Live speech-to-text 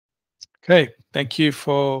Okay, thank you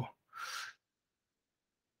for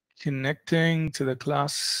connecting to the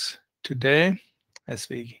class today as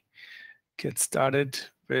we get started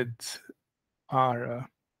with our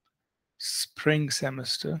spring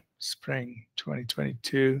semester, spring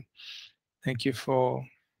 2022. Thank you for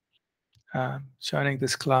joining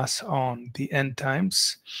this class on the end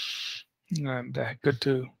times. And good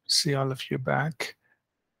to see all of you back.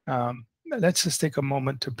 Let's just take a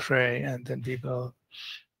moment to pray and then we will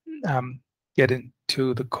get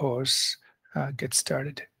into the course, get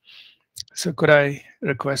started. So could I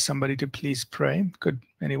request somebody to please pray? Could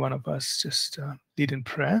any one of us just lead in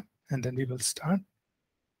prayer and then we will start?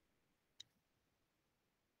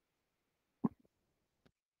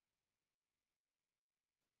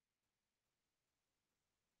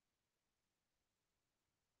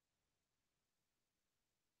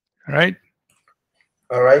 All right.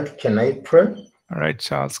 All right, can I pray? All right,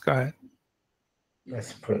 Charles, go ahead.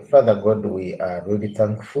 Let's pray. Father God, we are really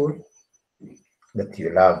thankful that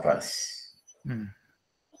you love us. Mm.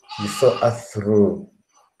 You saw us through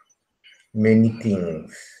many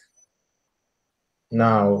things.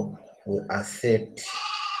 Now we are set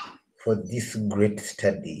for this great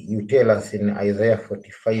study. You tell us in Isaiah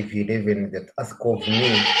 45:11 that ask of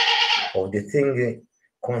me of the thing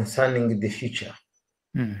concerning the future.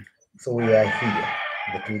 Mm. So we are here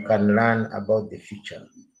that we can learn about the future.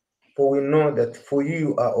 For we know that for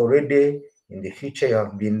you are already in the future, you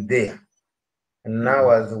have been there. And now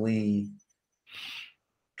as we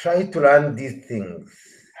try to learn these things,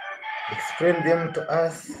 explain them to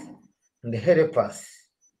us and help us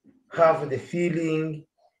have the feeling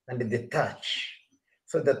and the touch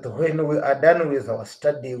so that when we are done with our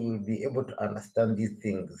study, we'll be able to understand these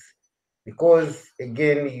things. Because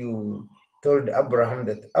again, you told Abraham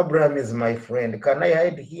that Abraham is my friend. Can I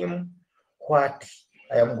hide him what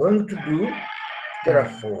I am going to do?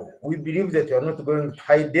 Therefore, we believe that you are not going to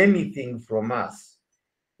hide anything from us.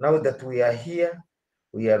 Now that we are here,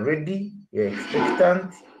 we are ready, we are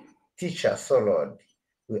expectant. Teach us, O Lord.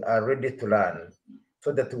 We are ready to learn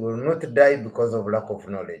so that we will not die because of lack of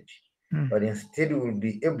knowledge, but instead we will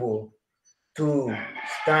be able to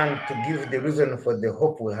stand to give the reason for the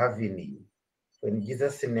hope we have in you. In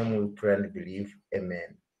Jesus' name we pray and believe.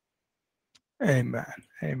 Amen. Amen.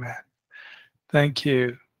 Amen. Thank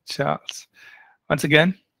you, Charles. Once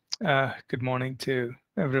again, good morning to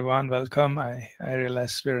everyone. Welcome. I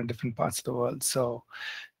realize we're in different parts of the world, so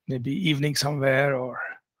maybe evening somewhere or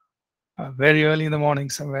very early in the morning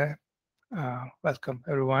somewhere. Welcome,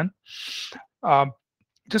 everyone.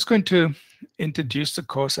 Just going to introduce the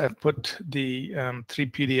course. I've put the 3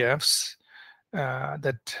 PDFs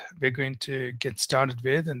that we're going to get started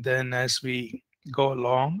with, and then as we go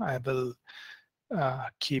along, I will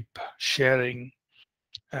keep sharing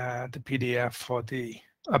the PDF for the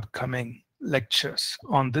upcoming lectures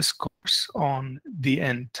on this course on the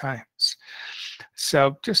end times.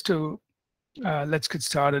 So just to let's get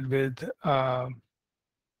started with an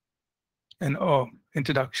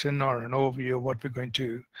introduction or an overview of what we're going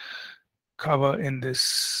to cover in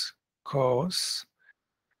this course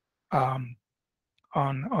on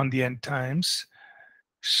the end times.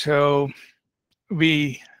 So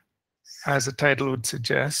we, as the title would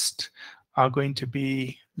suggest, are going to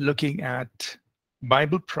be looking at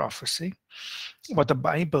Bible prophecy, what the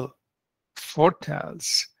Bible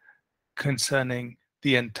foretells concerning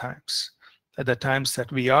the end times, the times that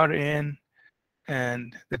we are in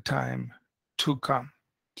and the time to come.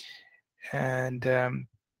 And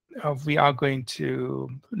we are going to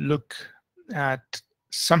look at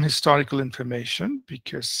some historical information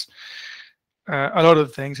because a lot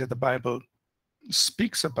of things that the Bible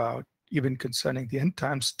speaks about, even concerning the end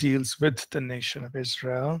times, deals with the nation of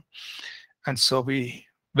Israel. And so we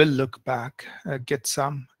will look back, get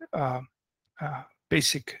some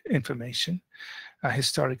basic information,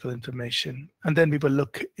 historical information, and then we will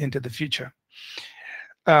look into the future.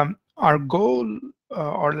 Our goal,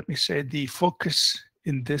 or let me say, the focus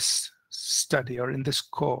in this study or in this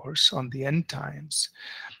course on the end times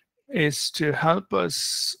is to help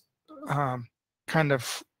us kind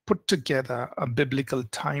of put together a biblical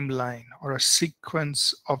timeline or a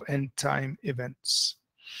sequence of end time events,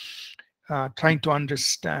 trying to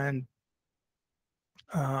understand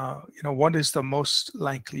what is the most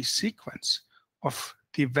likely sequence of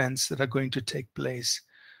the events that are going to take place,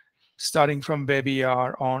 starting from where we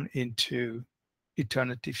are on into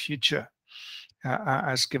eternity future,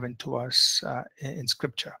 as given to us in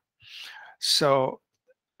Scripture. So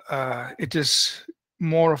it is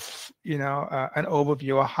more of an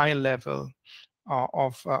overview, a high level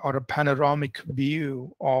of or a panoramic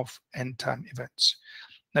view of end time events.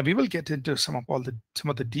 Now we will get into some of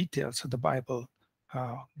the details that the Bible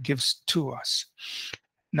gives to us.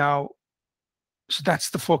 Now, so that's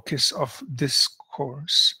the focus of this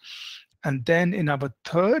course. And then in our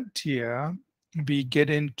third year, we get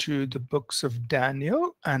into the books of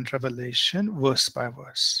Daniel and Revelation verse by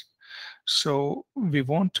verse. So we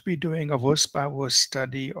won't be doing a verse by verse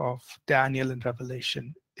study of Daniel and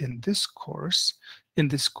Revelation in this course. In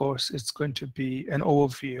this course, it's going to be an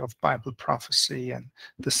overview of Bible prophecy and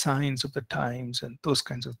the signs of the times and those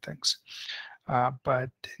kinds of things.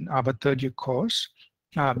 But in our third year course,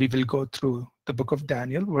 we will go through the book of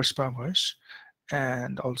Daniel verse by verse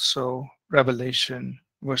and also Revelation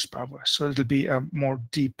verse by verse. So it'll be a more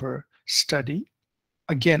deeper study,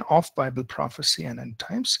 again, of Bible prophecy and end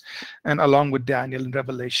times. And along with Daniel and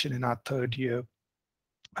Revelation in our third year,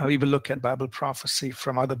 we will look at Bible prophecy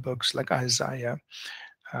from other books like Isaiah,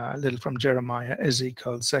 a little from Jeremiah,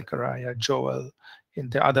 Ezekiel, Zechariah, Joel, in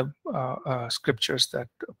the other scriptures that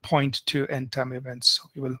point to end time events. So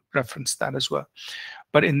we will reference that as well.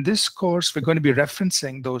 But in this course, we're going to be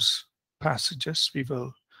referencing those passages. We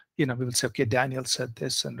will say, okay, Daniel said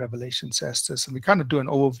this and Revelation says this, and we kind of do an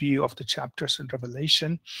overview of the chapters in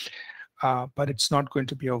Revelation, but it's not going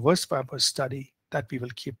to be a verse by verse study that we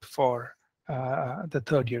will keep for the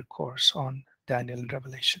third year course on Daniel and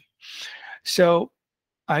Revelation. So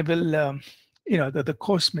I will, the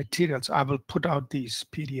course materials, I will put out these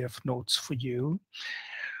PDF notes for you.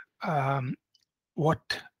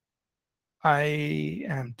 What I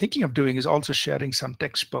am thinking of doing is also sharing some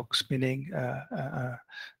textbooks, meaning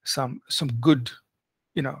some good,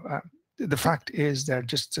 the fact is there are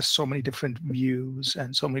just so many different views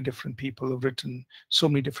and so many different people who've written so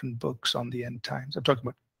many different books on the end times. I'm talking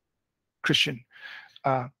about Christian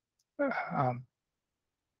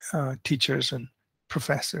teachers and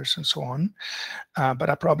professors and so on. But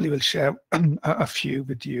I probably will share a few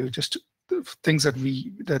with you, just things that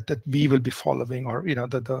we will be following, or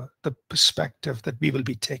the perspective that we will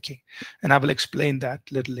be taking, and I will explain that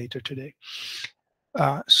a little later today.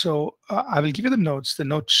 So I will give you the notes. The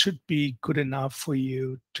notes should be good enough for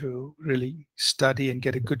you to really study and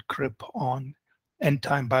get a good grip on end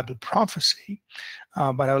time Bible prophecy.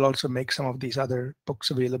 But I will also make some of these other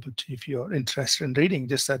books available to you if you're interested in reading.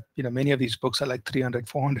 Just that many of these books are like 300,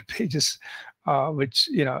 400 pages, which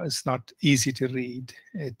is not easy to read.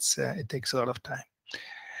 It takes a lot of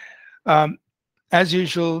time. As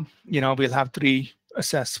usual, we'll have 3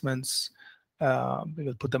 assessments. We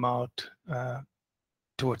will put them out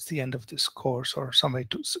towards the end of this course, or somewhere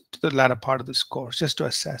to the latter part of this course, just to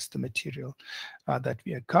assess the material that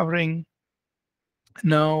we are covering.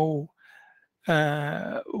 Now,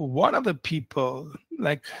 one of the people,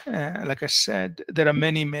 like I said, there are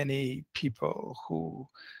many people who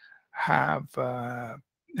have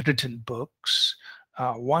written books.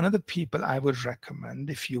 One of the people I would recommend,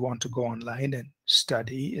 if you want to go online and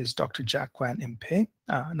study, is Dr. Jack Van Impe.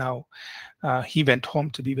 Now, he went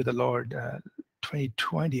home to be with the Lord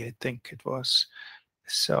 2020, I think it was.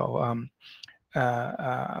 So,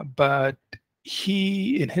 but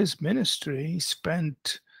he, in his ministry,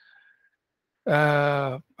 spent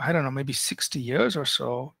I don't know, maybe 60 years or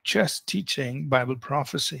so just teaching Bible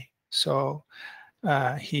prophecy. So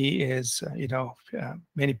he is,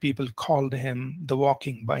 many people called him the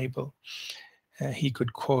walking Bible. He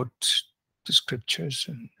could quote the scriptures,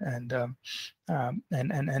 and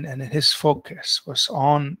his focus was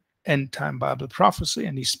on end time Bible prophecy,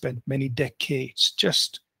 and he spent many decades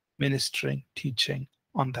just ministering, teaching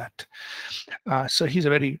on that. So he's a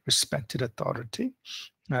very respected authority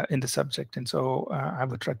in the subject, and so I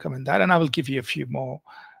would recommend that. And I will give you a few more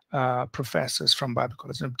professors from Bible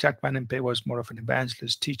College. Jack Van Impe was more of an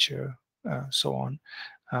evangelist, teacher, so on.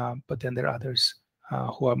 But then there are others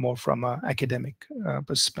who are more from an academic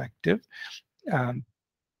perspective.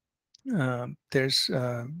 There's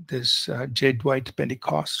J. Dwight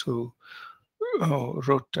Pentecost, who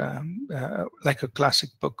wrote like a classic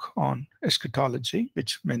book on eschatology,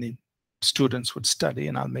 which many students would study,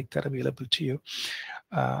 and I'll make that available to you.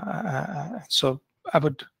 So I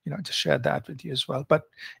would, just share that with you as well. But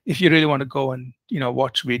if you really want to go and,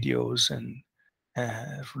 watch videos and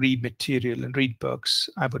read material and read books,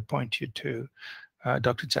 I would point you to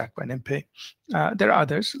Dr. Jack Van Impe. There are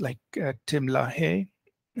others like Tim LaHaye,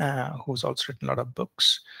 who's also written a lot of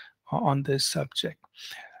books on this subject.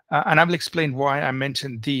 And I will explain why I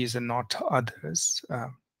mentioned these and not others,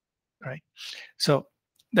 right? So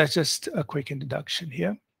that's just a quick introduction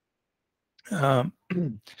here.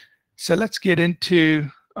 So let's get into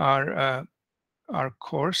our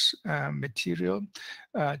course material.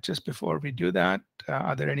 Just before we do that,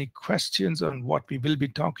 Are there any questions on what we will be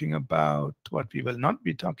talking about, what we will not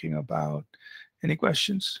be talking about? Any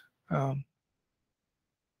questions?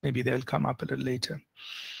 Maybe they'll come up a little later.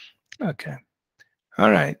 Okay. All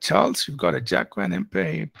right, Charles, you've got a Jack Van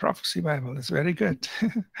Impe Prophecy Bible. That's very good.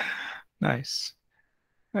 Nice.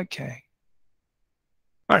 Okay.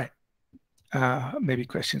 All right. Maybe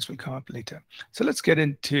questions will come up later. So let's get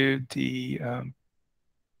into the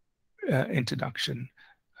introduction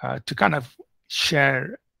to kind of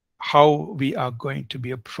share how we are going to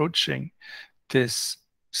be approaching this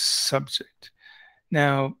subject.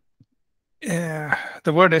 Now,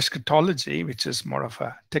 the word eschatology, which is more of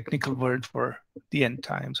a technical word for the end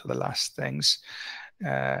times or the last things,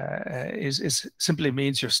 is simply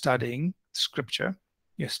means you're studying scripture,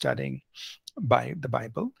 you're studying by the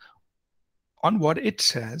Bible on what it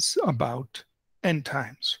says about end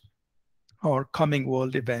times or coming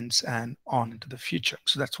world events and on into the future.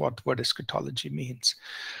 So that's what the word eschatology means.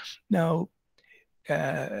 Now,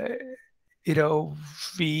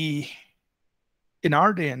 we in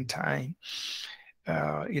our day and time,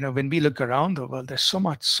 when we look around the world, there's so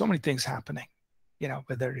many things happening,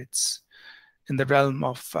 whether it's in the realm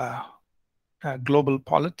of global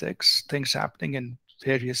politics, things happening in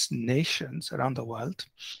various nations around the world.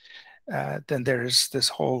 Then there is this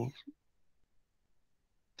whole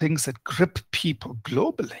things that grip people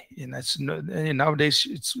globally. Nowadays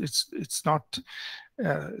it's not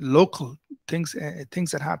local things.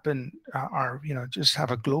 Things that happen are just have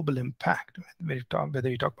a global impact. Whether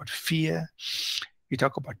you talk about fear, you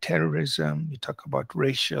talk about terrorism, you talk about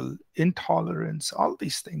racial intolerance. All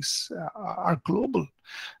these things are global.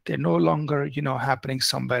 They're no longer happening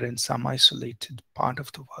somewhere in some isolated part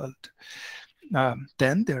of the world.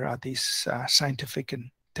 Then there are these scientific and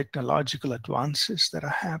technological advances that are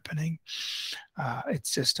happening.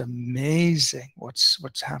 It's just amazing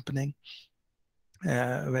what's happening.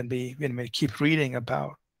 When we keep reading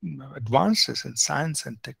about advances in science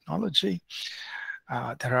and technology,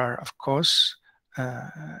 there are, of course,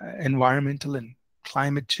 environmental and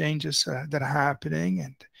climate changes that are happening,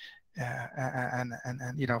 and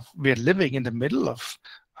we're living in the middle of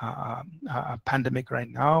a pandemic right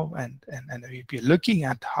now, and if you're looking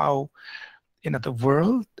at how the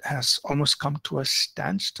world has almost come to a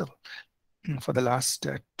standstill for the last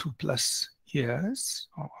 2+ years,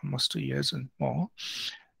 or almost 2 years and more.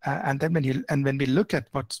 And then when we look at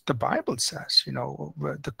what the Bible says,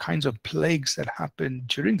 the kinds of plagues that happen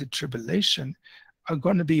during the tribulation are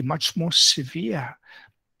going to be much more severe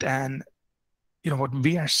than what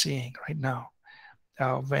we are seeing right now.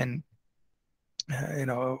 When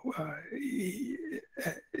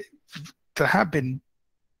there have been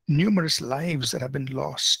numerous lives that have been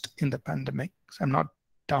lost in the pandemic. I'm not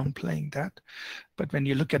downplaying that, but when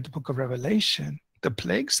you look at the book of Revelation, the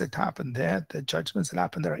plagues that happen there, the judgments that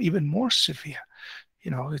happen there are even more severe.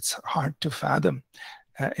 It's hard to fathom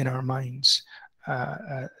in our minds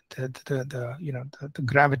the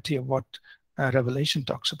gravity of what Revelation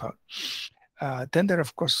talks about. Then there are,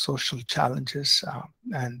 of course, social challenges,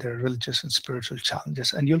 and there are religious and spiritual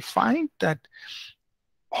challenges, and you'll find that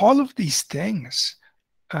all of these things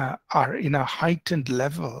are in a heightened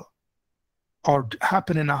level, or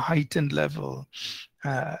happen in a heightened level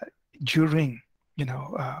during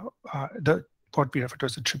what we refer to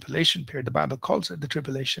as the tribulation period. The Bible calls it the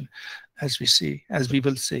tribulation, as we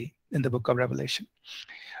will see in the book of Revelation.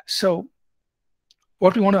 So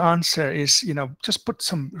what we want to answer is, just put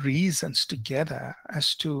some reasons together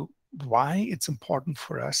as to why it's important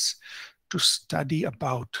for us to study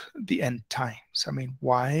about the end times. I mean,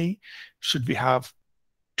 why should we have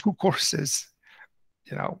 2 courses,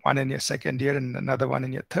 one in your second year and another one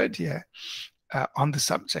in your third year, on the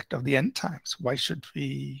subject of the end times? Why should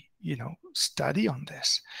we, study on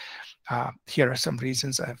this? Here are some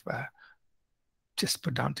reasons I've just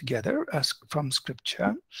put down together from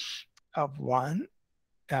Scripture. One,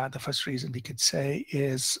 the first reason we could say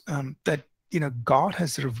is that, God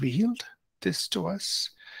has revealed this to us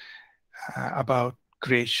about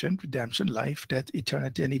creation, redemption, life, death,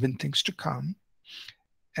 eternity, and even things to come.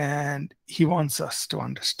 And he wants us to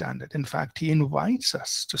understand it. In fact, he invites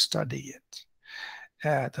us to study it.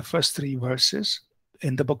 The first 3 verses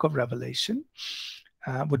in the book of Revelation.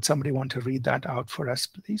 Would somebody want to read that out for us,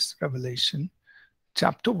 please? Revelation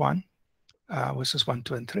chapter 1, verses 1,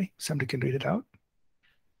 2, and 3. Somebody can read it out.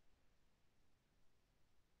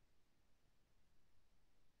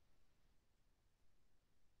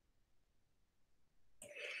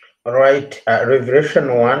 All right,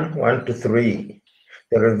 Revelation 1, 1 to 3.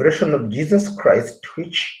 The revelation of Jesus Christ,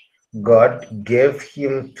 which God gave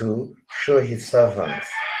him to show his servants,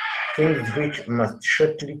 things which must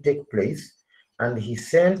shortly take place, And he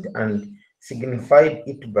sent and signified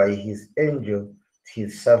it by his angel,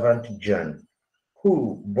 his servant John,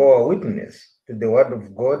 who bore witness to the word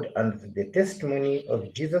of God and to the testimony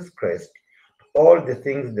of Jesus Christ, all the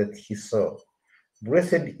things that he saw.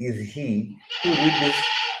 Blessed is he who reads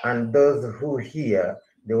and those who hear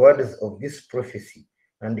the words of this prophecy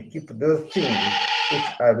and keep those things which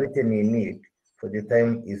are written in it, for the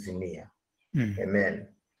time is near. Amen.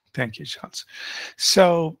 Thank you, Charles.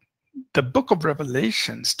 So the book of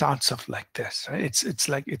Revelation starts off like this, right? It's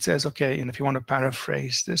like it says, okay, and if you want to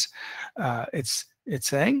paraphrase this, it's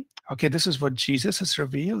saying, okay, this is what Jesus has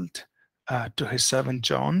revealed to his servant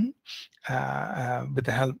John with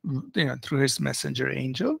the help, through his messenger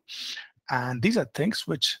angel, and these are things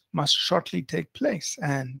which must shortly take place.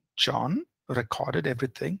 And John recorded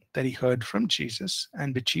everything that he heard from Jesus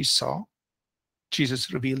and which he saw.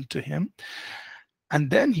 Jesus revealed to him, and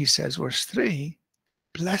then he says, verse 3.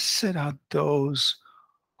 Blessed are those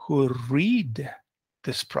who read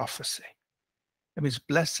this prophecy. That means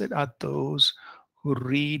blessed are those who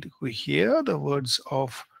read, who hear the words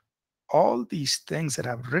of all these things that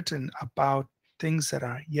I've written about things that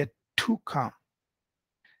are yet to come,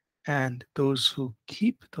 and those who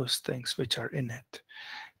keep those things which are in it,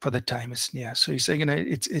 for the time is near. So he's saying,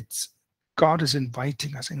 it's God is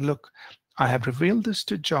inviting us, saying, look, I have revealed this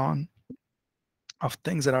to John of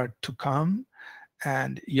things that are to come,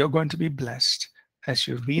 and you're going to be blessed as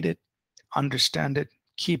you read it, understand it,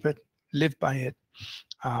 keep it, live by it,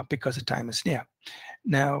 because the time is near.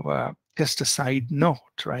 Now, just a side note,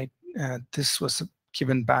 right? This was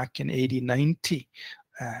given back in AD 90.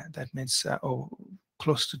 That means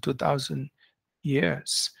close to 2,000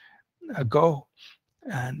 years ago.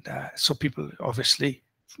 And so people obviously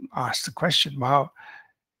ask the question, wow,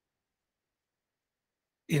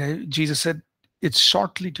 Jesus said, it's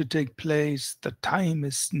shortly to take place, the time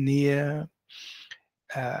is near,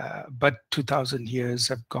 but 2,000 years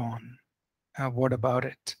have gone. What about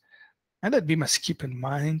it? And that we must keep in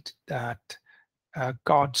mind that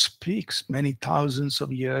God speaks many thousands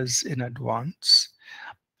of years in advance,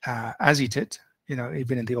 as he did,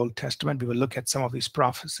 even in the Old Testament. We will look at some of these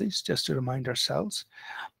prophecies just to remind ourselves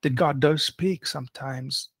that God does speak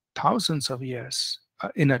sometimes thousands of years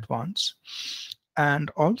in advance.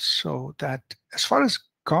 And also that as far as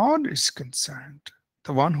God is concerned,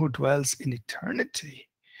 the one who dwells in eternity,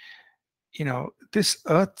 this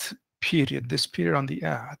earth period, this period on the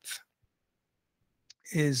earth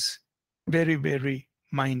is very, very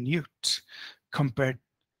minute compared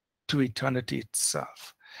to eternity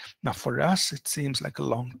itself. Now, for us, it seems like a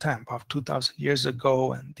long time, about 2,000 years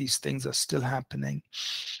ago, and these things are still happening.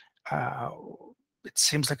 It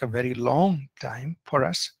seems like a very long time for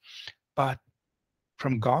us, but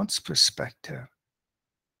from God's perspective,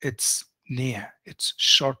 it's near, it's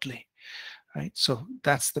shortly, right? So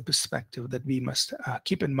that's the perspective that we must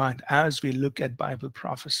keep in mind as we look at Bible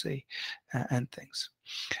prophecy and things.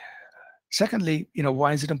 Secondly,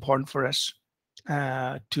 why is it important for us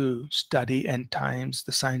to study end times,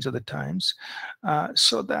 the signs of the times,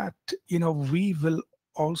 so that, we will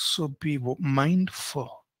also be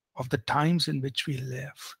mindful of the times in which we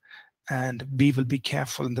live, and we will be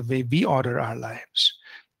careful in the way we order our lives.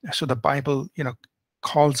 So the Bible,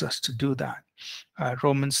 calls us to do that.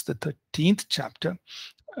 Romans, the 13th chapter,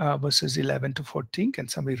 verses 11 to 14. Can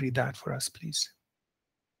somebody read that for us, please?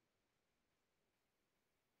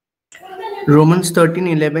 Romans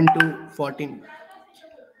 13:11 to 14.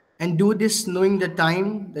 And do this knowing the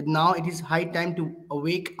time, that now it is high time to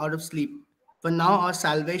awake out of sleep. For now our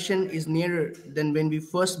salvation is nearer than when we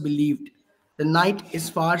first believed. The night is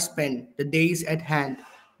far spent, the day is at hand.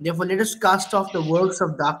 Therefore let us cast off the works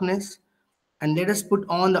of darkness, and let us put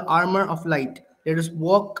on the armor of light. Let us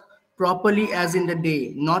walk properly as in the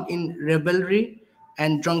day, not in revelry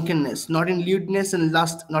and drunkenness, not in lewdness and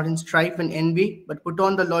lust, not in strife and envy, but put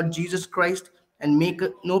on the Lord Jesus Christ and make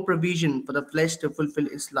no provision for the flesh to fulfill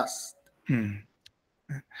its lust.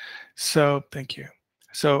 So thank you.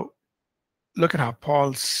 So look at how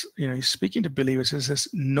Paul's, he's speaking to believers. He says,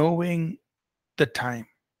 knowing the time.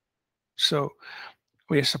 So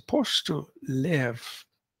we are supposed to live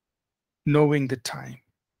knowing the time.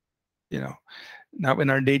 Now in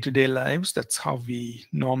our day-to-day lives, that's how we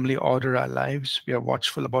normally order our lives. We are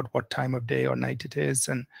watchful about what time of day or night it is,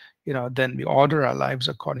 and then we order our lives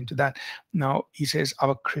according to that. Now he says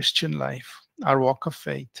our Christian life, our walk of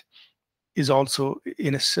faith, is also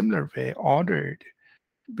in a similar way ordered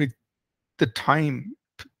with the time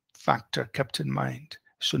factor kept in mind.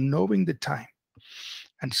 So knowing the time,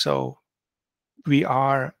 and so we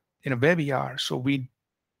are where we are, so we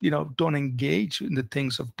don't engage in the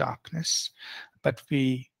things of darkness, but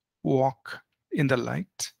we walk in the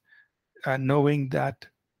light, knowing that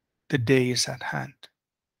the day is at hand.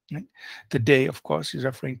 Right? The day, of course, he's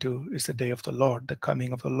referring to is the day of the Lord, the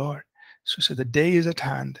coming of the Lord. So the day is at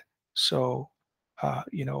hand. So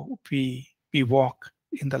we walk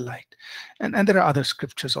in the light, and there are other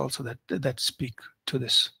scriptures also that speak to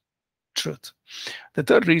this truth. The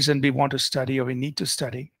third reason we want to study, or we need to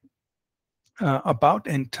study about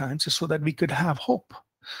end times, is so that we could have hope.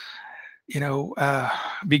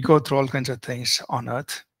 We go through all kinds of things on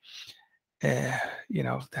earth.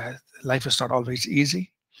 That life is not always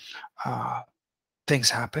easy. Things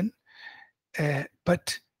happen.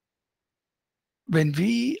 But when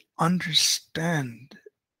we understand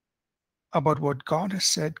about what God has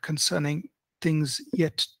said concerning things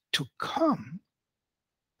yet to come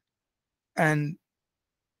and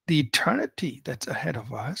the eternity that's ahead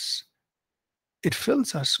of us, it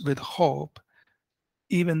fills us with hope,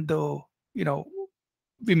 even though,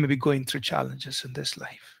 we may be going through challenges in this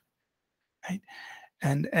life. Right?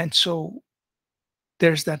 And so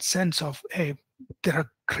there's that sense of, hey, there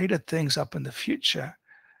are greater things up in the future,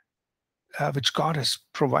 which God has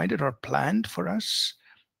provided or planned for us.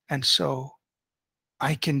 And so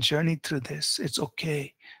I can journey through this. It's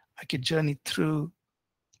okay. I can journey through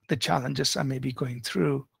the challenges I may be going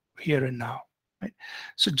through here and now. Right?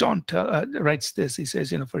 So John writes this. He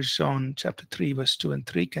says, First John chapter 3, verse 2 and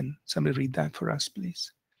 3. Can somebody read that for us,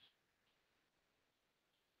 please?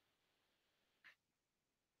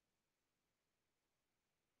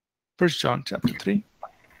 First John chapter 3.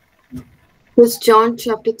 First John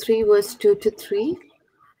chapter 3, verse 2 to 3.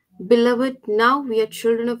 Beloved, now we are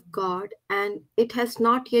children of God, and it has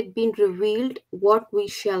not yet been revealed what we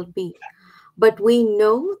shall be. But we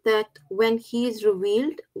know that when he is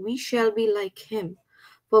revealed, we shall be like him,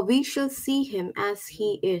 for we shall see him as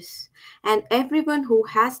he is. And everyone who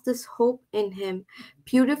has this hope in him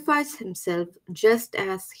purifies himself just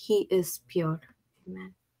as he is pure.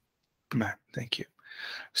 Amen. Amen. Thank you.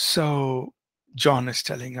 So John is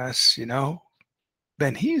telling us,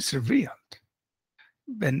 when he is revealed,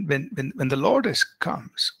 when the Lord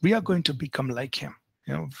comes, we are going to become like him.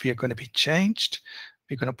 We are going to be changed.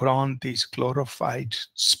 We're going to put on these glorified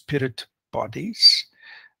spirit bodies,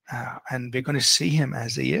 and we're going to see him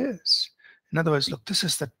as he is. In other words, look, this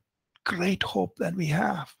is the great hope that we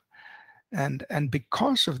have, and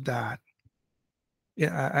because of that,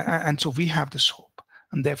 and so we have this hope,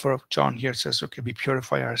 and therefore John here says, okay, we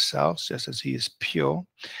purify ourselves just as he is pure.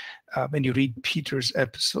 When you read Peter's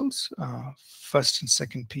epistles, First and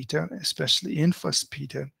Second Peter, especially in First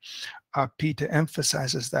Peter, Peter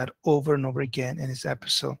emphasizes that over and over again in his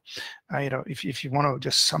epistle. If you want to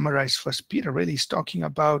just summarize First Peter, really, he's talking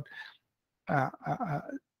about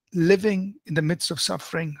living in the midst of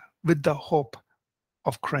suffering with the hope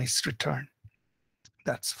of Christ's return.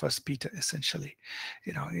 That's First Peter essentially.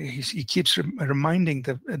 He keeps reminding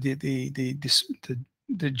the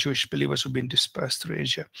Jewish believers who've been dispersed through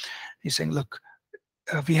Asia. He's saying, look,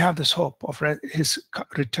 we have this hope of his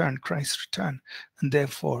return, Christ's return, and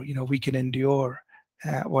therefore, we can endure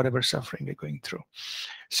whatever suffering we're going through.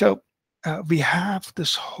 So we have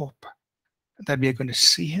this hope that we are going to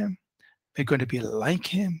see him, we're going to be like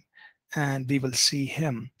him, and we will see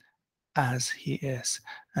him as he is.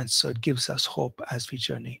 And so it gives us hope as we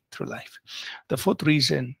journey through life. The fourth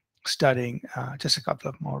reason, studying, just a couple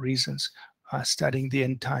of more reasons, studying the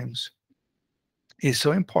end times is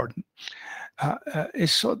so important,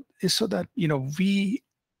 is so that we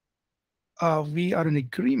are in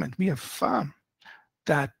agreement, we affirm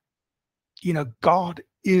that God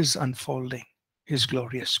is unfolding his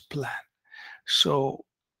glorious plan. So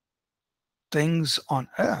things on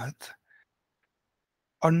earth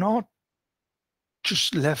are not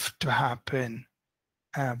just left to happen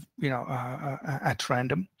at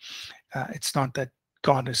random. It's not that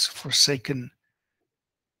God has forsaken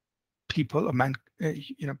people, or man, the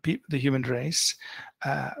human race,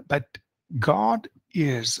 but God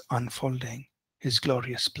is unfolding his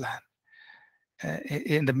glorious plan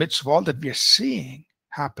in the midst of all that we are seeing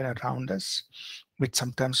happen around us, which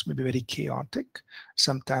sometimes may be very chaotic.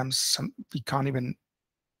 Sometimes we can't even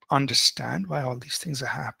understand why all these things are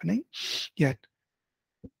happening. Yet,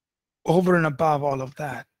 over and above all of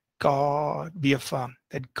that, we affirm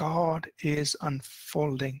that God is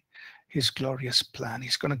unfolding his glorious plan.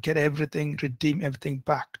 He's going to get everything, redeem everything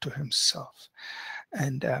back to himself,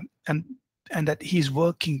 and that he's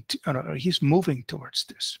he's moving towards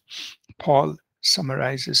this. Paul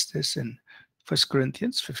summarizes this in 1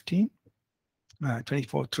 Corinthians 15,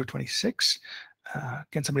 24 through 26.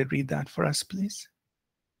 Can somebody read that for us, please?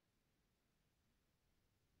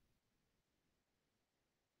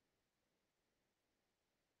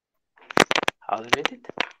 I'll read it.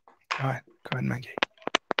 Go ahead, Maggie.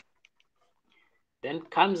 Then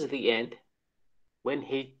comes the end, when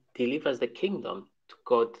he delivers the kingdom to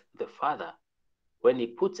God the Father, when he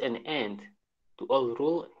puts an end to all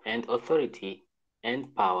rule and authority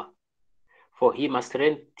and power. For he must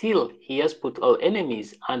reign till he has put all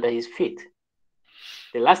enemies under his feet.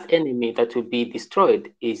 The last enemy that will be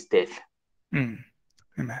destroyed is death. Amen.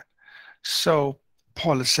 So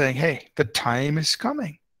Paul is saying, hey, the time is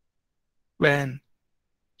coming when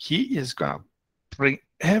he is going to bring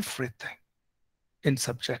everything in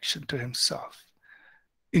subjection to himself,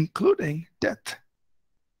 including death.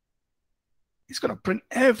 He's going to bring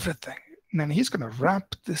everything, and he's going to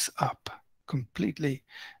wrap this up completely,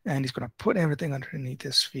 and he's going to put everything underneath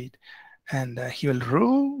his feet, and he will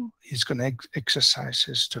rule. He's going to exercise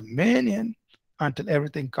his dominion until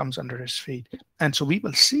everything comes under his feet. And so we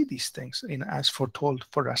will see these things, as foretold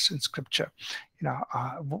for us in Scripture.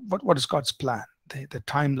 What is God's plan? The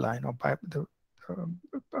timeline, or the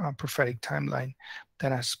prophetic timeline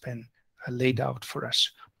that has been laid out for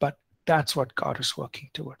us. But that's what God is working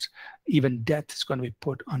towards. Even death is going to be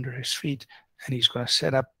put under his feet, and he's going to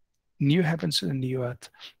set up new heavens and a new earth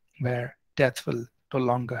where death will no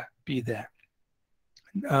longer be there.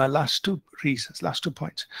 Last two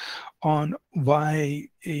points on why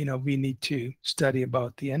we need to study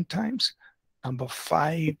about the end times. Number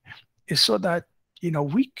 5 is so that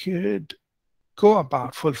we could go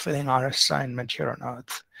about fulfilling our assignment here on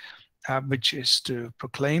earth, which is to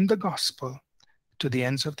proclaim the gospel to the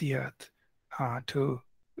ends of the earth, to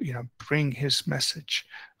bring his message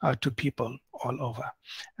to people all over,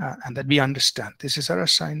 and that we understand this is our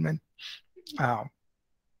assignment.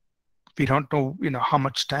 We don't know how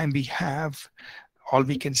much time we have. All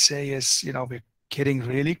we can say is we're getting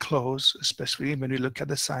really close, especially when we look at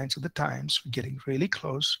the signs of the times. We're getting really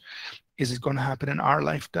close. Is it going to happen in our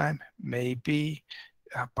lifetime? Maybe,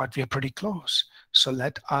 but we are pretty close. So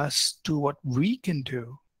let us do what we can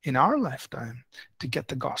do in our lifetime to get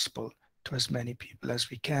the gospel to as many people as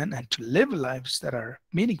we can and to live lives that are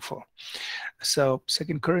meaningful. So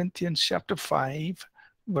 2 Corinthians chapter 5,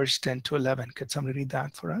 verse 10 to 11. Could somebody read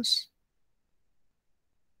that for us?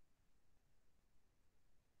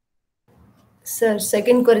 Sir,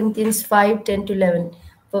 2 Corinthians 5, 10 to 11.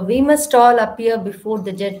 For we must all appear before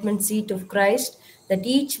the judgment seat of Christ, that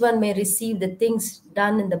each one may receive the things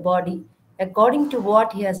done in the body, according to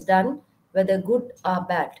what he has done, whether good or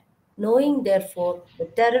bad. Knowing, therefore, the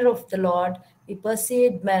terror of the Lord, we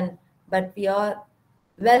persuade men, but we are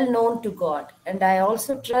well known to God, and I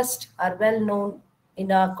also trust are well known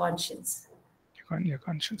in our conscience. Your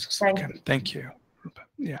conscience. Thank you.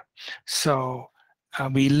 Yeah. So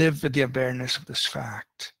we live with the awareness of this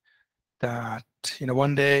fact that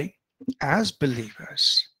one day, as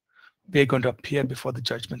believers, we're going to appear before the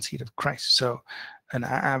judgment seat of Christ. So, and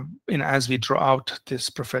as we draw out this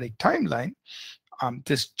prophetic timeline,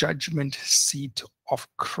 this judgment seat of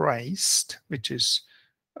Christ, which is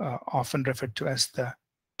often referred to as the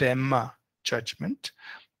Bema judgment,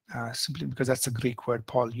 simply because that's the Greek word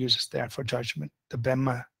Paul uses there for judgment. The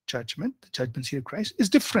Bema judgment, the judgment seat of Christ, is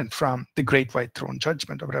different from the great white throne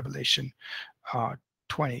judgment of Revelation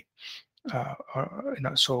 20.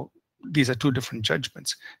 So these are two different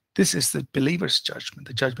judgments. This is the believer's judgment,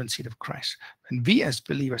 the judgment seat of Christ. And we as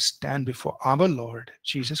believers stand before our Lord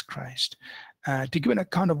Jesus Christ to give an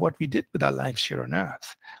account of what we did with our lives here on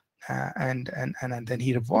earth. And then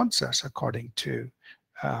he rewards us according to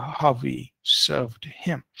how we served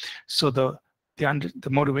him. So the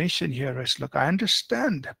motivation here is, look, I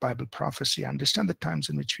understand Bible prophecy, I understand the times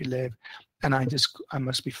in which we live, and I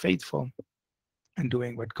must be faithful in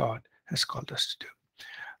doing what God has called us to do.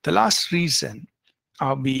 The last reason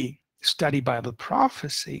we study Bible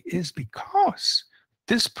prophecy is because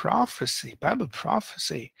this prophecy, Bible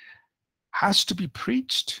prophecy, has to be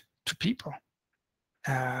preached to people.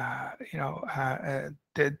 The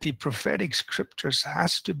prophetic scriptures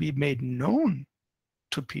has to be made known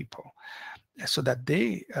to people so that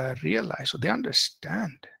they realize, so they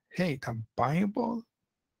understand, hey, the Bible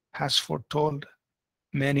has foretold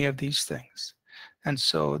many of these things. And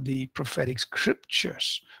so the prophetic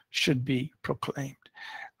scriptures should be proclaimed.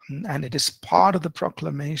 And it is part of the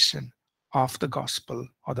proclamation of the gospel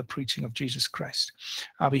or the preaching of Jesus Christ.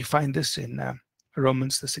 We find this in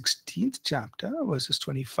Romans, the 16th chapter, verses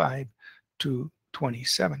 25 to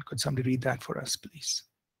 27. Could somebody read that for us, please?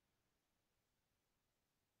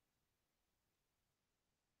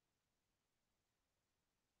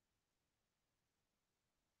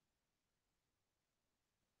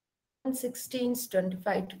 Romans 16,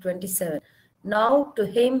 25 to 27. Now to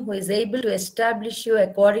him who is able to establish you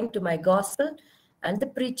according to my gospel and the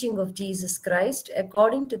preaching of Jesus Christ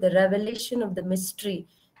according to the revelation of the mystery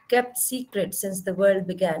kept secret since the world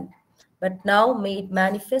began, but now made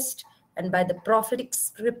manifest and by the prophetic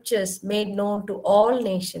scriptures made known to all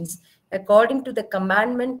nations according to the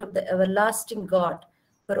commandment of the everlasting God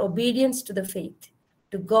for obedience to the faith.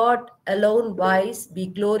 To God alone wise be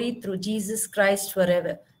glory through Jesus Christ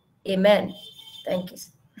forever. Amen. Thank you.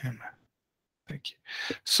 Amen. Thank you.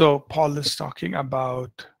 So Paul is talking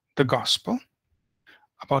about the gospel,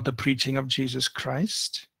 about the preaching of Jesus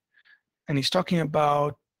Christ, and he's talking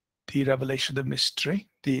about the revelation of the mystery,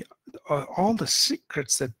 all the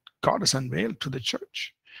secrets that God has unveiled to the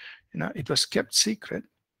church. It was kept secret,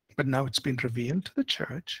 but now it's been revealed to the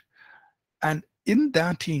church. And in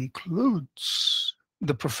that, he includes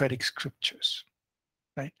the prophetic scriptures,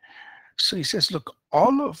 right? So he says, look,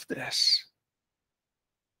 all of this,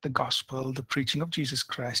 the gospel, the preaching of Jesus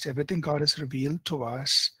Christ, everything God has revealed to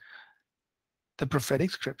us, the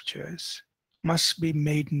prophetic scriptures, must be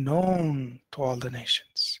made known to all the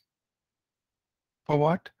nations. For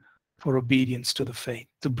what? For obedience to the faith,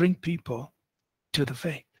 to bring people to the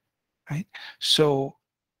faith, right? So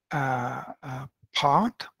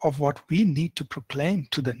part of what we need to proclaim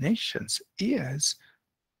to the nations is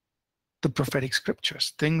the prophetic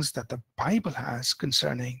scriptures, things that the Bible has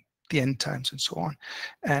concerning the end times and so on.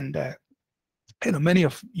 And many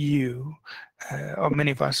of you or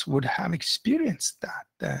many of us would have experienced that,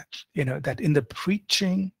 that in the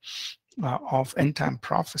preaching of end time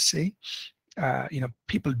prophecy,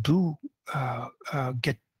 people do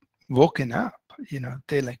get woken up.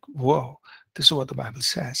 They're like, whoa, this is what the Bible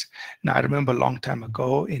says. Now, I remember a long time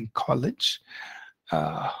ago in college,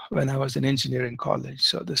 when I was in engineering college.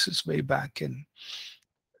 So this is way back in,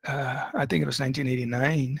 I think it was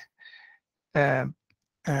 1989. When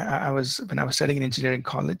I was studying in engineering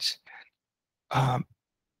college.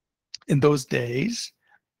 In those days,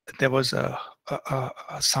 there was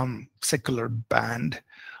some secular band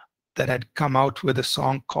that had come out with a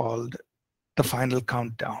song called "The Final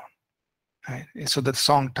Countdown." Right? So the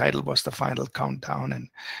song title was "The Final Countdown,"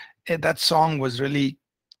 and that song was really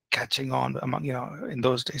catching on among, in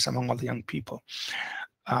those days among all the young people.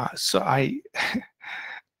 So I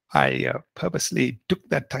purposely took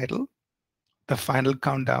that title, "The Final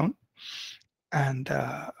Countdown," and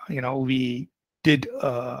we did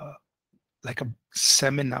like a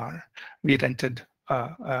seminar. We rented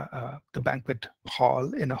the banquet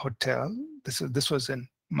hall in a hotel. This was in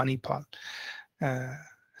Manipal.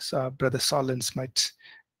 So Brother Solins might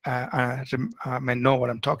know what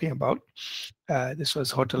I'm talking about. This was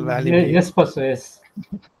Hotel Valley View. Yes, Pastor, yes.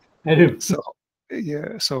 I do.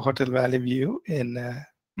 So Hotel Valley View in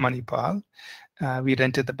Manipal. We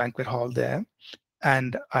rented the banquet hall there,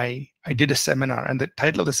 and I did a seminar, and the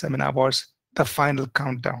title of the seminar was "The Final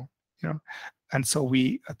Countdown." And so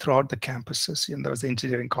we, throughout the campuses, there was the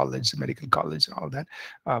engineering college, the medical college, and all that.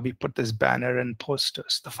 We put this banner and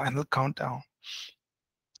posters, "The Final Countdown."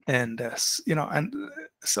 And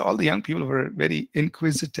so all the young people were very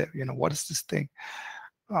inquisitive. What is this thing?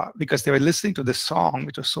 Because they were listening to this song,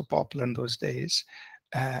 which was so popular in those days.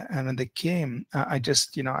 And when they came, I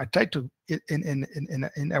just, I tried to,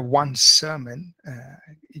 in a one sermon,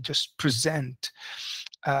 just present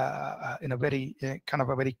in a very kind of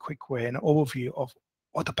a very quick way, an overview of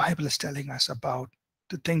what the Bible is telling us about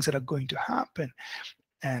the things that are going to happen.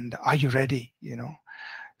 And are you ready?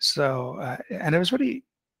 So, and it was very,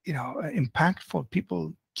 impactful.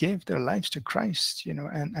 People gave their lives to Christ,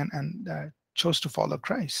 and chose to follow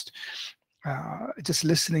Christ. Just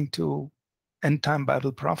listening to end time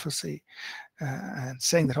Bible prophecy and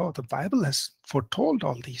saying that, oh, the Bible has foretold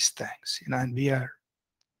all these things, and we are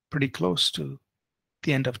pretty close to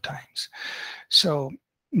the end of times. So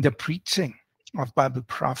the preaching of Bible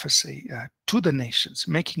prophecy to the nations,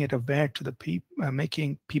 making it aware to the people,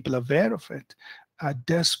 making people aware of it,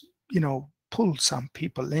 does, pull some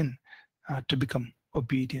people in to become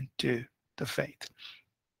obedient to the faith.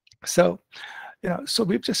 So, so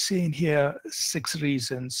we've just seen here 6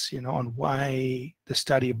 reasons, on why the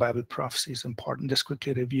study of Bible prophecy is important. Just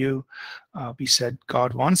quickly review. We said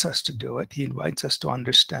God wants us to do it. He invites us to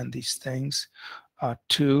understand these things.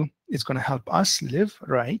 2, it's going to help us live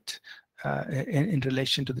right in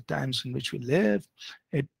relation to the times in which we live.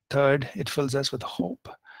 3rd, it fills us with hope.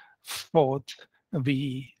 4th,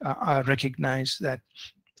 we recognize that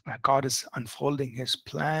God is unfolding his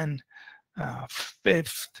plan.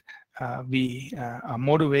 5th, we are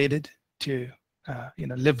motivated to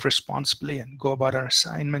live responsibly and go about our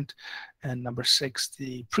assignment. And number 6,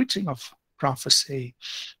 the preaching of prophecy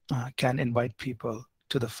can invite people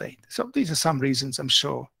to the faith. So these are some reasons I'm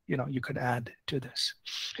sure you could add to this.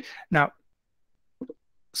 Now,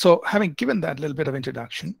 So having given that little bit of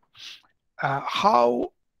introduction,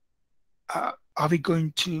 how are we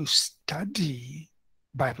going to study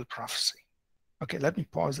Bible prophecy? Okay, let me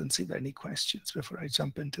pause and see if there are any questions before I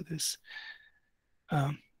jump into this.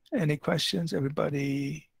 Any questions,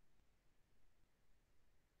 everybody?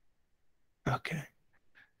 Okay.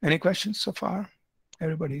 Any questions so far?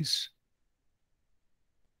 Everybody's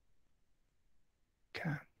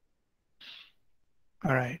okay.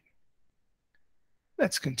 All right.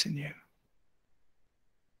 Let's continue.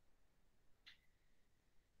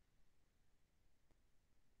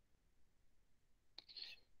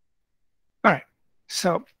 All right.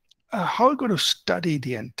 So how are we going to study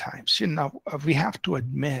the end times? You know, we have to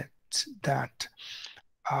admit that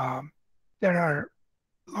there are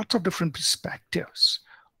lots of different perspectives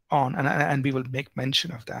on, and we will make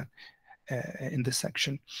mention of that in this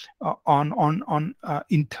section, on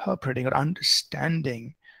interpreting or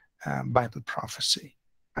understanding Bible prophecy,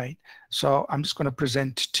 right? So I'm just going to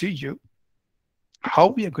present to you how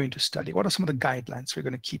we are going to study. What are some of the guidelines we're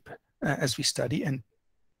going to keep as we study and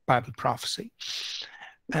Bible prophecy,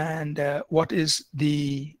 and what is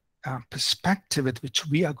the perspective with which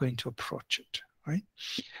we are going to approach it, right?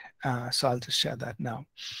 So I'll just share that now.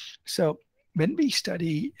 So when we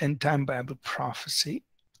study end time Bible prophecy,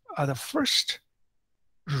 the first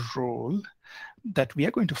rule that we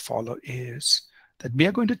are going to follow is that we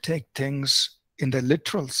are going to take things in the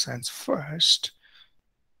literal sense first,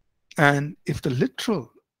 and if the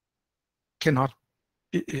literal cannot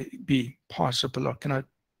be possible or cannot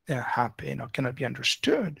happen or cannot be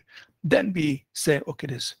understood, then we say, okay,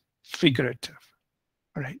 it is figurative.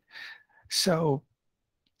 All right. So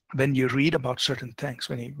when you read about certain things,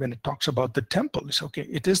 when it talks about the temple, it's okay,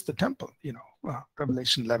 it is the temple. You know,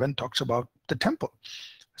 Revelation 11 talks about the temple.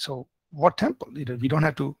 So what temple? You know, we don't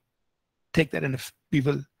have to take that in. We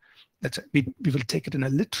will take it in a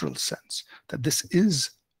literal sense that this is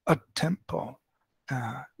a temple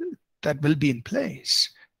that will be in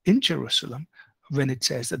place in Jerusalem when it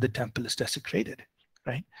says that the temple is desecrated,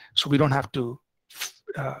 right? So we don't have to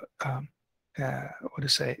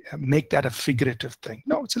make that a figurative thing.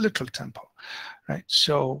 No, it's a literal temple, right?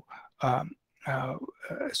 So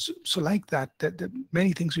so like that, the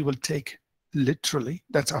many things we will take literally.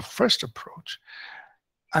 That's our first approach.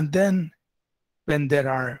 And then when there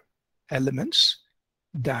are elements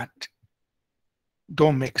that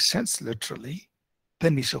don't make sense literally,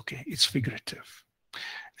 then it's okay, it's figurative.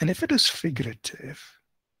 And if it is figurative,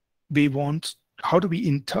 we want, how do we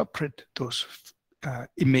interpret those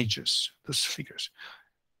images, those figures?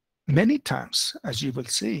 Many times, as you will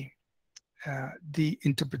see, the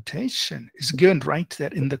interpretation is given right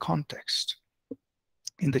there in the context,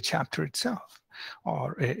 in the chapter itself,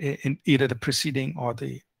 or in either the preceding or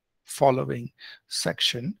the following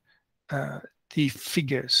section. The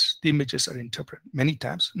figures, the images are interpreted many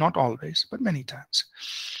times, not always, but many times,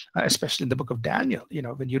 especially in the book of Daniel. You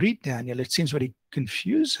know, when you read Daniel, it seems very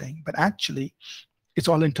confusing, but actually it's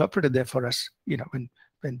all interpreted there for us. You know,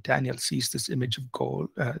 when Daniel sees this image of gold,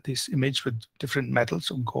 this image with different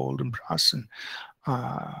metals of gold and brass and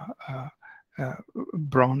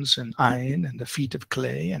bronze and iron and the feet of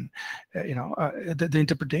clay, and the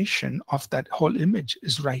interpretation of that whole image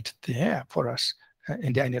is right there for us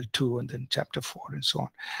in Daniel 2 and then chapter 4 and so on.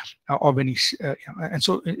 Or when he's and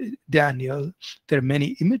so Daniel, there are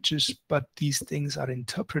many images, but these things are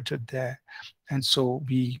interpreted there, and so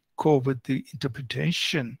we go with the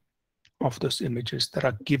interpretation of those images that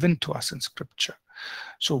are given to us in Scripture.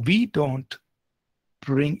 So we don't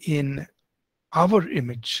bring in our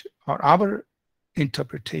image or our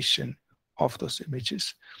interpretation of those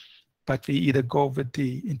images, but we either go with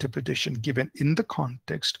the interpretation given in the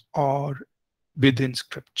context or within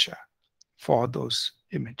Scripture for those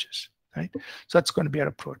images, right? So that's going to be our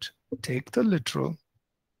approach. Take the literal.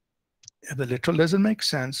 If the literal doesn't make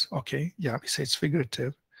sense, okay, yeah, we say it's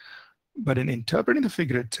figurative, but in interpreting the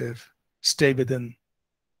figurative, stay within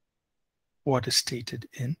what is stated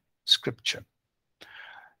in Scripture.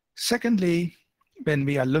 Secondly, when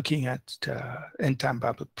we are looking at end-time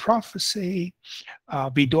Bible prophecy,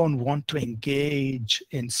 we don't want to engage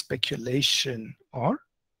in speculation or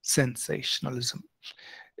sensationalism.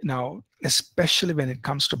 Now, especially when it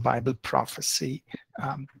comes to Bible prophecy,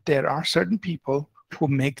 there are certain people who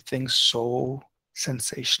make things so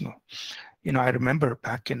sensational. You know, I remember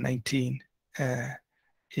back in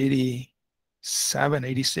 1987,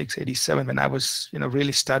 86, 87, when I was,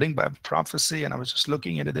 really studying Bible prophecy, and I was just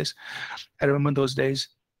looking into this. I remember those days,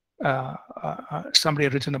 somebody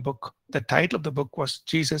had written a book. The title of the book was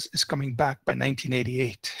Jesus is Coming Back by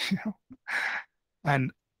 1988,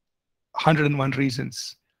 and 101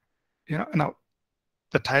 Reasons. Now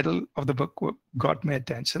the title of the book got my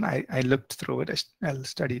attention. I looked through it. I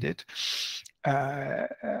studied it.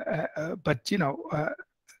 But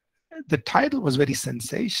the title was very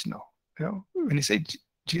sensational. When you say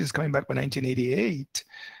Jesus coming back by 1988,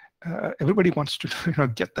 everybody wants to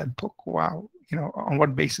get that book. Wow, on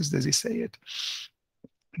what basis does he say it?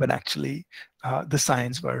 But actually, the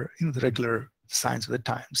signs were the regular signs of the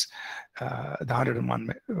times, the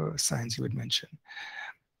 101 signs you would mention.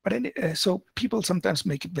 But so people sometimes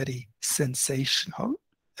make it very sensational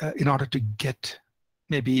in order to get,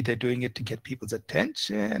 maybe they're doing it to get people's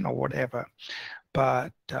attention or whatever.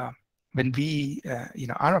 But when we,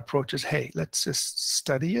 our approach is, hey, let's just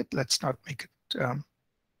study it. Let's not make it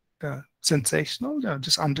sensational.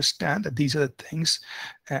 Just understand that these are the things,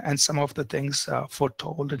 and some of the things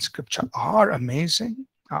foretold in Scripture are amazing.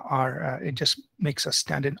 It just makes us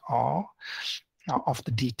stand in awe of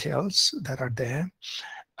the details that are there.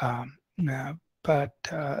 But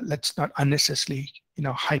let's not unnecessarily,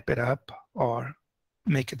 hype it up or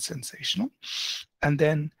make it sensational. And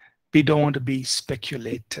then we don't want to be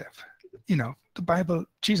speculative. The Bible,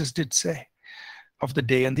 Jesus did say, of the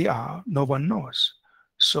day and the hour, no one knows.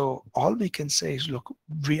 So all we can say is, look,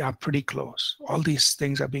 we are pretty close. All these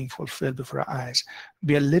things are being fulfilled before our eyes.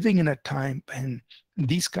 We are living in a time when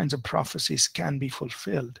these kinds of prophecies can be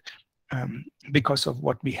fulfilled because of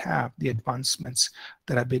what we have, the advancements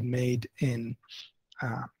that have been made in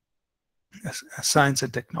science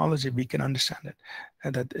and technology. We can understand it,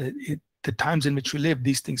 and that the times in which we live,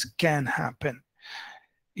 these things can happen,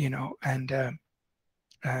 and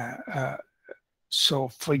so,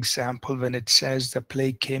 for example, when it says the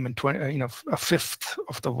plague came in a fifth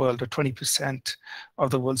of the world, or 20%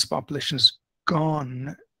 of the world's population is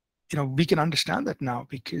gone, we can understand that now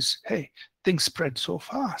because, hey, things spread so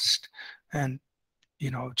fast, and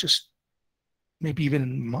just maybe even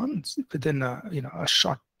in months, within a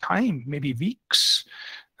short time, maybe weeks,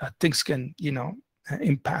 things can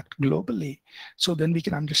impact globally. So then we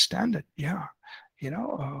can understand it. Yeah.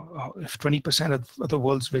 If 20% of the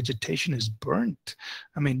world's vegetation is burnt,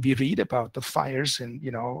 I mean, we read about the fires in,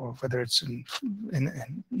 whether it's in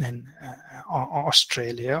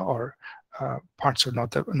Australia or parts of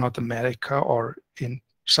North America or in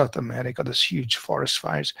South America, there's huge forest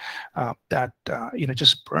fires that,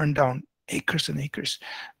 just burn down acres and acres.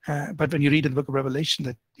 But when you read in the book of Revelation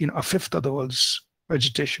that, a fifth of the world's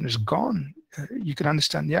vegetation is gone, you can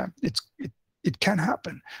understand, yeah, it can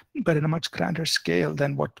happen, but in a much grander scale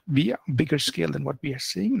than bigger scale than what we are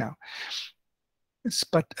seeing now.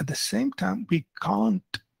 But at the same time, we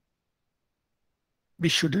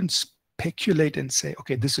shouldn't speculate and say,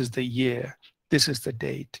 okay, this is the year, this is the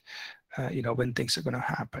date, when things are going to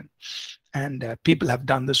happen. And people have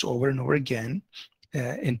done this over and over again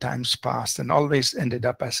in times past, and always ended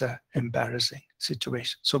up as an embarrassing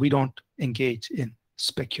situation. So we don't engage in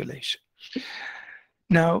speculation.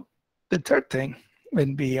 Now, the third thing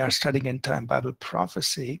when we are studying end-time Bible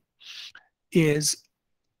prophecy is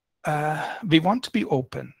we want to be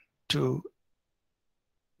open to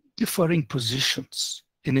differing positions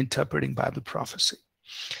in interpreting Bible prophecy.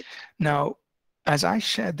 Now, as I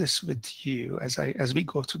share this with you, as we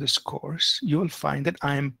go through this course, you will find that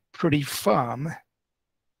I am pretty firm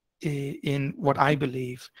in what I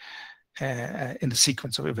believe in the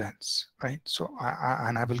sequence of events, right? So,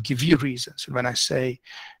 I will give you reasons. When I say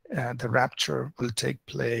the rapture will take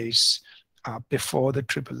place before the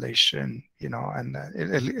tribulation, and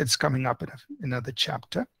it's coming up in another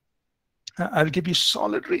chapter, I'll give you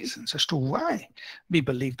solid reasons as to why we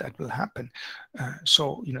believe that will happen.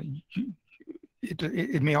 So,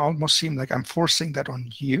 it may almost seem like I'm forcing that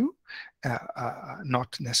on you.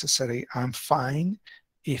 Not necessary. I'm fine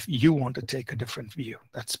if you want to take a different view.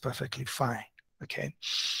 That's perfectly fine. Okay,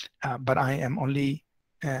 but I am only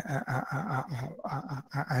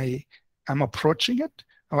I'm approaching it,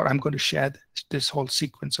 or I'm going to share this whole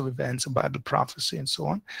sequence of events of Bible prophecy and so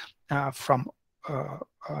on from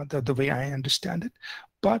the way I understand it.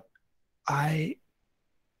 But I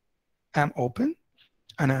am open,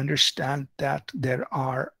 and I understand that there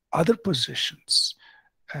are other positions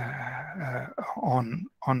on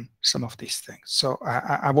some of these things. So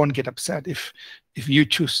I won't get upset if you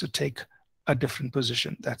choose to take a different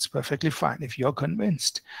position. That's perfectly fine. If you're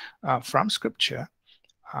convinced from Scripture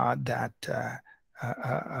that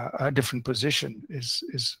a different position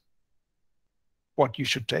is what you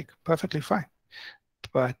should take, perfectly fine.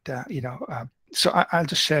 But so I'll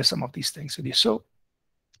just share some of these things with you. So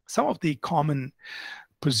some of the common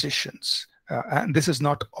positions, and this is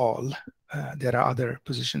not all, there are other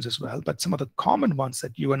positions as well, but some of the common ones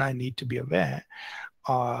that you and I need to be aware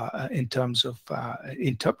in terms of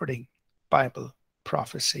interpreting Bible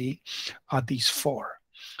prophecy are these four.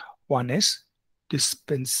 One is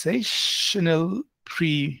dispensational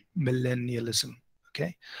premillennialism.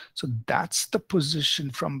 Okay, so that's the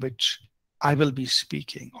position from which I will be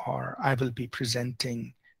speaking, or I will be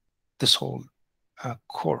presenting this whole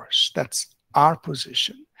course. That's our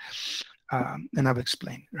position. And I've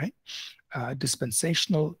explained, right?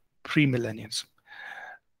 Dispensational premillennialism.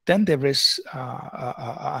 Then there is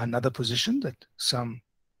another position that some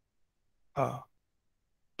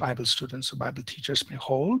Bible students or Bible teachers may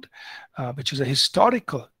hold, which is a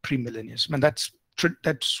historical premillennialism. And that's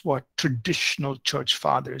what traditional church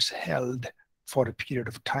fathers held for a period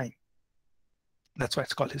of time. That's why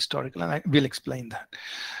it's called historical, and I will explain that.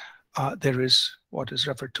 There is what is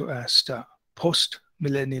referred to as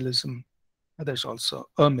post-millennialism. There's also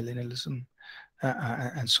amillennialism,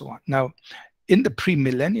 and so on. Now, in the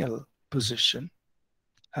premillennial position,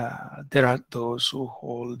 there are those who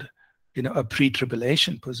hold, a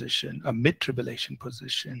pre-tribulation position, a mid-tribulation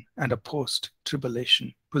position, and a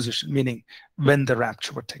post-tribulation position, meaning when the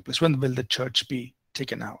rapture will take place, when will the church be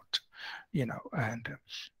taken out, and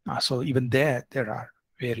so even there are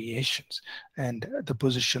variations. And the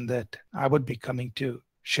position that I would be coming to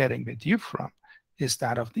sharing with you from is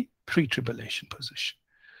that of the pre-tribulation position,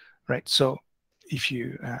 right? So if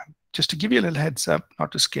you, just to give you a little heads up,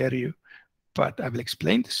 not to scare you, but I will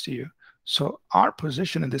explain this to you. So our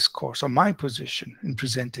position in this course, or my position in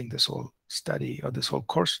presenting this whole study or this whole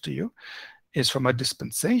course to you, is from a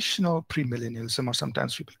dispensational premillennialism, or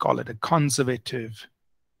sometimes people call it a conservative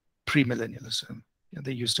premillennialism.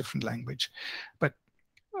 They use different language, but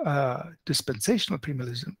dispensational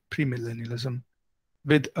premillennialism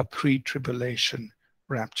with a pre-tribulation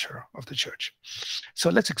rapture of the church. So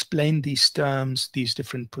let's explain these terms, these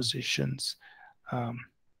different positions.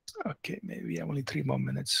 Okay, maybe only 3 more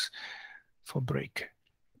minutes for break.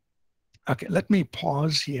 Okay, let me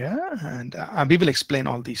pause here, and we will explain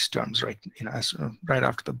all these terms right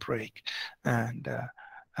after the break. And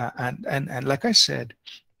like I said,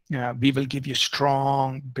 we will give you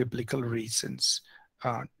strong biblical reasons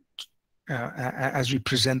as we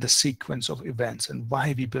present the sequence of events and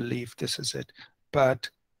why we believe this is it. But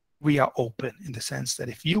we are open in the sense that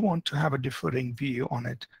if you want to have a differing view on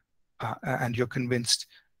it, and you're convinced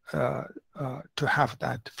to have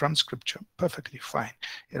that from Scripture, perfectly fine.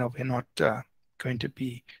 We're not going to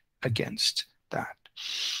be against that.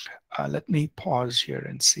 Let me pause here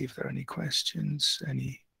and see if there are any questions.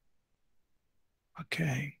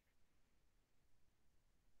 Okay.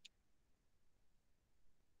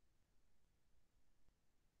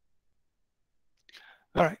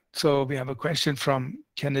 All right, so we have a question from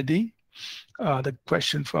Kennedy. The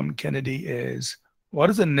question from Kennedy is, what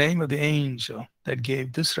is the name of the angel that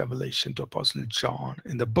gave this revelation to Apostle John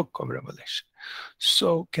in the book of Revelation?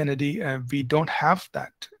 So Kennedy, we don't have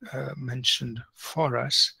that mentioned for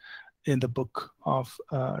us in the book of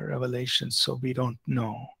Revelation, so we don't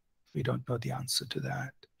know. We don't know the answer to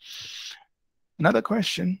that. Another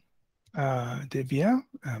question, Divya,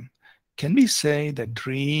 can we say that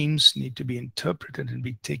dreams need to be interpreted and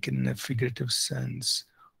be taken in a figurative sense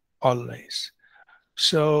always?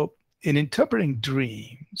 So in interpreting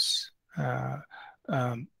dreams,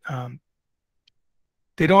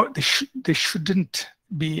 they shouldn't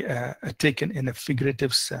be taken in a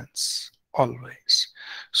figurative sense always.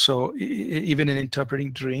 So even in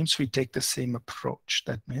interpreting dreams, we take the same approach.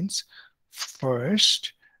 That means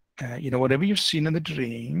first, whatever you've seen in the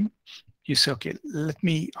dream, you say, okay, let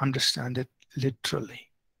me understand it literally.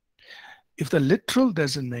 If the literal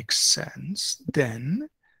doesn't make sense, then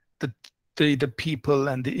the people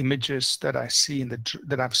and the images that I see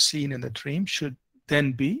that I've seen in the dream should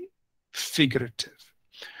then be figurative.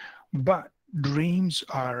 But dreams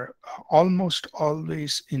are almost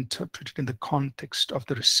always interpreted in the context of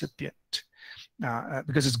the recipient,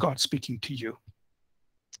 because it's God speaking to you.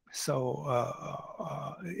 So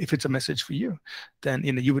if it's a message for you, then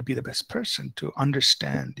you would be the best person to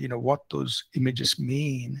understand what those images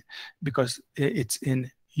mean, because it's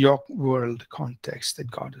in your world context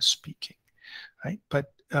that God is speaking, right?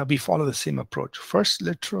 But we follow the same approach. First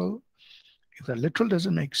literal. If the literal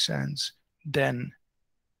doesn't make sense, then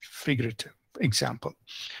figurative. Example,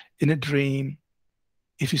 in a dream,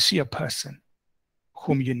 if you see a person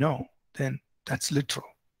whom you know, then that's literal.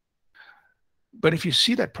 But if you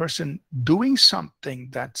see that person doing something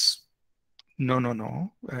that's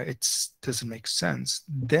it doesn't make sense,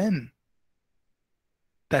 then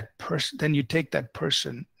you take that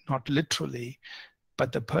person not literally,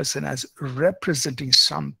 but the person as representing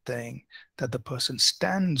something that the person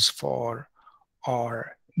stands for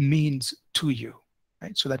or means to you,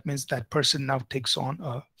 right? So that means that person now takes on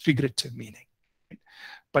a figurative meaning. Right?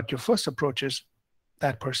 but your first approach is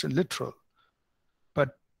that person literal.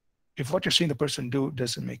 But if what you're seeing the person do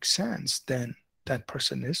doesn't make sense, then that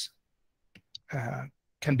person is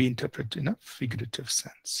can be interpreted in a figurative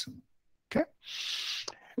sense. Okay.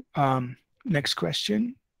 Next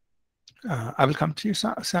question. I will come to you,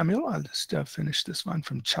 Samuel. I'll just finish this one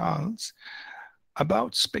from Charles.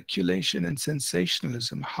 About speculation and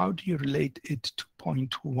sensationalism, how do you relate it to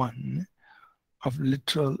point 1 of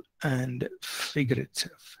literal and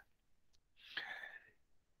figurative?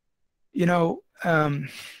 You know,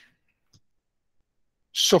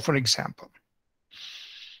 so for example,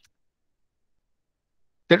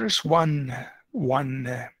 there is one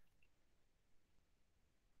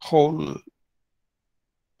whole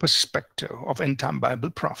perspective of end-time Bible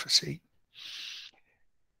prophecy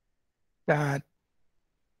that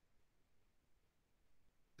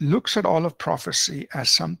looks at all of prophecy as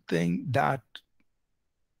something that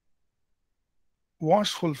was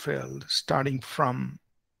fulfilled starting from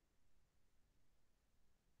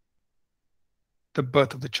the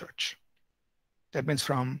birth of the church. That means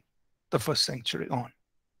from the first century on.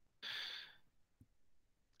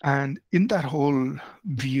 And in that whole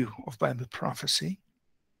view of Bible prophecy,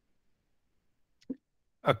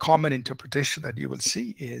 a common interpretation that you will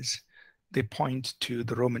see is they point to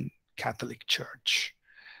the Roman Catholic Church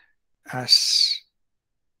as,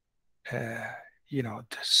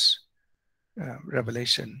 this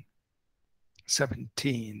Revelation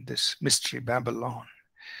 17, this mystery Babylon,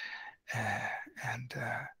 and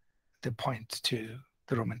they point to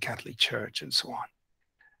the Roman Catholic Church and so on.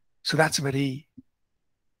 So that's a very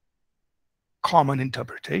common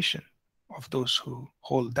interpretation of those who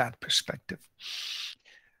hold that perspective.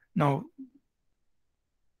 Now,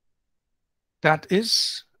 that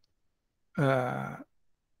is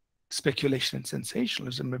speculation and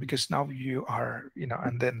sensationalism, because now you are,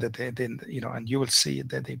 and then and you will see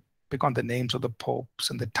that they pick on the names of the popes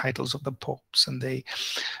and the titles of the popes, and they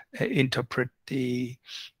interpret the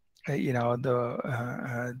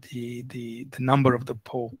number of the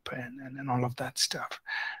pope and all of that stuff,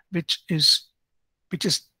 which is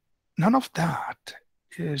none of that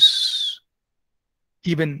is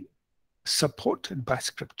even supported by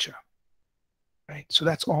scripture, right? So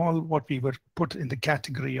that's all what we were put in the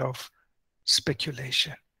category of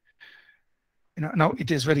speculation. Now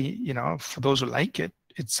it is very, for those who like it,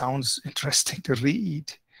 it sounds interesting to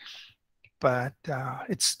read, but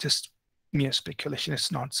it's just mere speculation.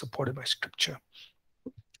 It's not supported by scripture,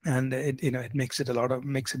 and it makes it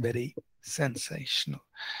very sensational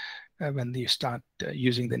when you start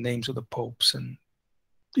using the names of the popes and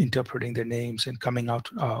interpreting their names and coming out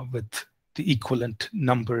with the equivalent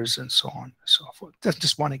numbers and so on and so forth. That's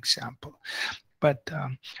just one example, but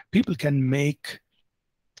people can make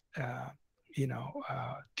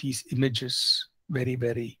these images very,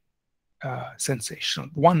 very sensational.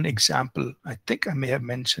 One example, I think I may have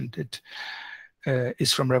mentioned it,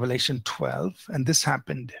 is from Revelation 12, and this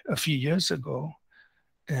happened a few years ago.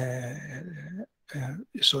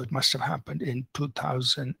 So it must have happened in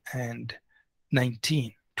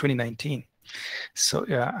 2019. So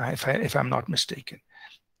if I'm not mistaken,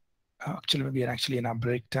 actually we are actually in our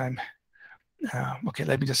break time. Okay,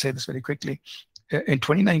 let me just say this very quickly. In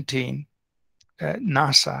 2019,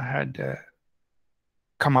 NASA had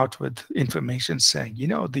come out with information saying,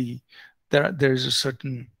 there's a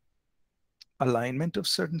certain alignment of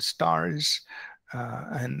certain stars,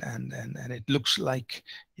 and it looks like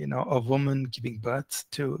a woman giving birth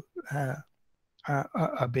to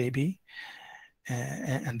a baby,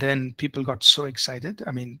 and then people got so excited.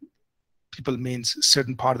 I mean, people means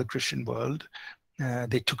certain part of the Christian world.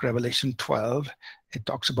 They took Revelation 12. It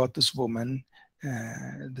talks about this woman,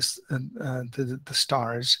 the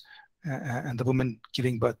stars, and the woman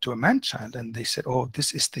giving birth to a man-child, and they said, "Oh,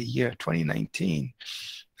 this is the year 2019."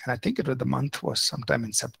 And I think the month was sometime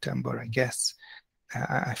in September, I guess.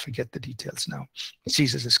 I forget the details now.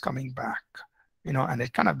 Jesus is coming back, and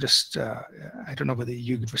it kind of just, I don't know whether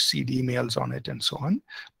you received emails on it and so on,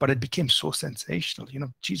 but it became so sensational.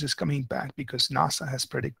 Jesus coming back because NASA has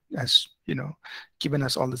given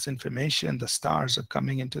us all this information. The stars are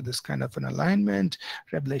coming into this kind of an alignment.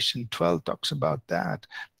 Revelation 12 talks about that,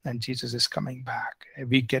 and Jesus is coming back.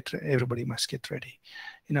 Everybody must get ready,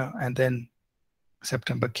 and then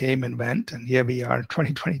September came and went, and here we are,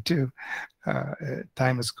 2022.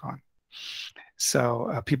 Time is gone.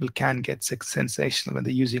 So people can get sensational when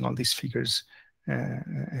they're using all these figures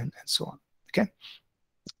and so on. Okay,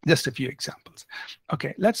 just a few examples.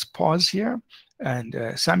 Okay, let's pause here. And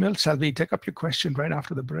Samuel, shall we take up your question right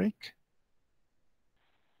after the break?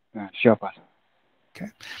 Sure, Pastor.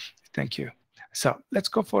 Okay, thank you. So let's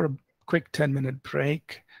go for a quick 10-minute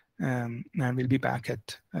break, and we'll be back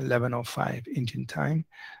at 11:05 Indian time,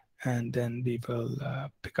 and then we will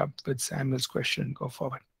pick up with Samuel's question and go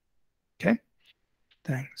forward. Okay,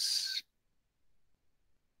 thanks.